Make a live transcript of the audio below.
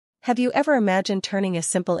Have you ever imagined turning a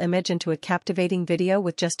simple image into a captivating video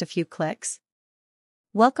with just a few clicks?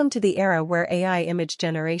 Welcome to the era where AI image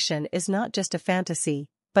generation is not just a fantasy,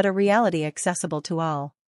 but a reality accessible to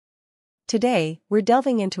all. Today, we're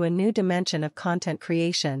delving into a new dimension of content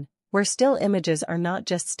creation, where still images are not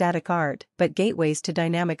just static art but gateways to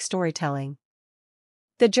dynamic storytelling.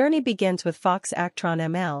 The journey begins with Fox Actron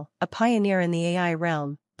ML, a pioneer in the AI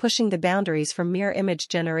realm, pushing the boundaries from mere image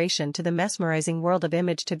generation to the mesmerizing world of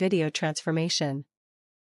image-to-video transformation.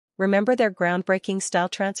 Remember their groundbreaking style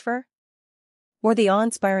transfer? Or the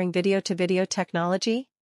awe-inspiring video-to-video technology?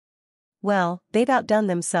 Well, they've outdone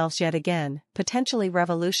themselves yet again, potentially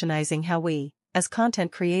revolutionizing how we, as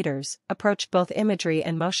content creators, approach both imagery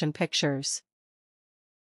and motion pictures.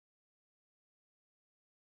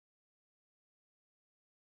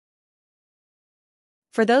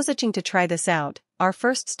 For those itching to try this out, our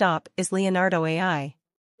first stop is Leonardo AI.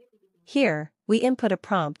 Here, we input a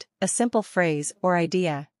prompt, a simple phrase or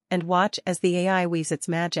idea, and watch as the AI weaves its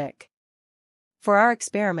magic. For our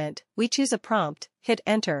experiment, we choose a prompt, hit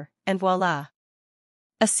enter, and voila!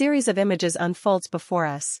 A series of images unfolds before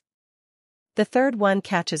us. The third one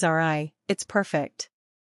catches our eye, it's perfect.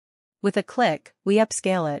 With a click, we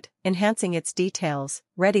upscale it, enhancing its details,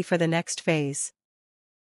 ready for the next phase.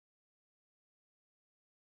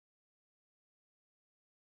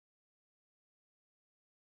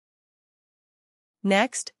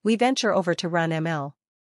 Next, we venture over to Run ML.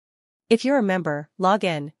 If you're a member, log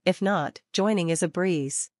in, if not, joining is a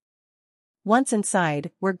breeze. Once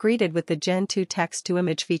inside, we're greeted with the Gen 2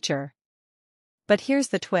 text-to-image feature. But here's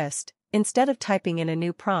the twist, instead of typing in a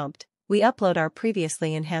new prompt, we upload our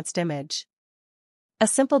previously enhanced image. A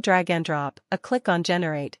simple drag and drop, a click on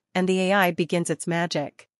generate, and the AI begins its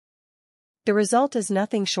magic. The result is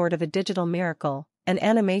nothing short of a digital miracle, an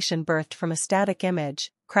animation birthed from a static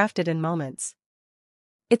image, crafted in moments.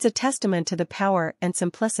 It's a testament to the power and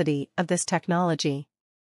simplicity of this technology.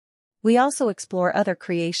 We also explore other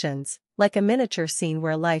creations, like a miniature scene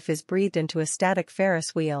where life is breathed into a static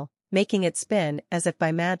Ferris wheel, making it spin as if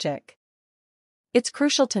by magic. It's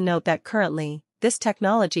crucial to note that currently, this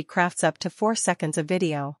technology crafts up to 4 seconds of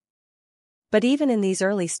video. But even in these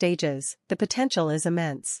early stages, the potential is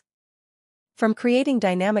immense. From creating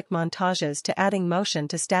dynamic montages to adding motion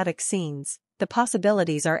to static scenes, the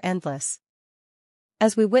possibilities are endless.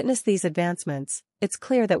 As we witness these advancements, it's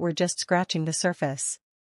clear that we're just scratching the surface.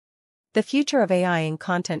 The future of AI in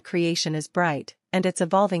content creation is bright, and it's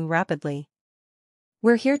evolving rapidly.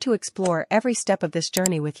 We're here to explore every step of this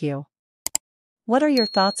journey with you. What are your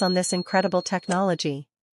thoughts on this incredible technology?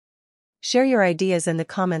 Share your ideas in the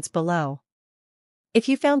comments below. If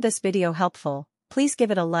you found this video helpful, please give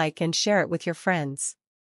it a like and share it with your friends.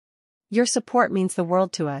 Your support means the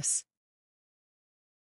world to us.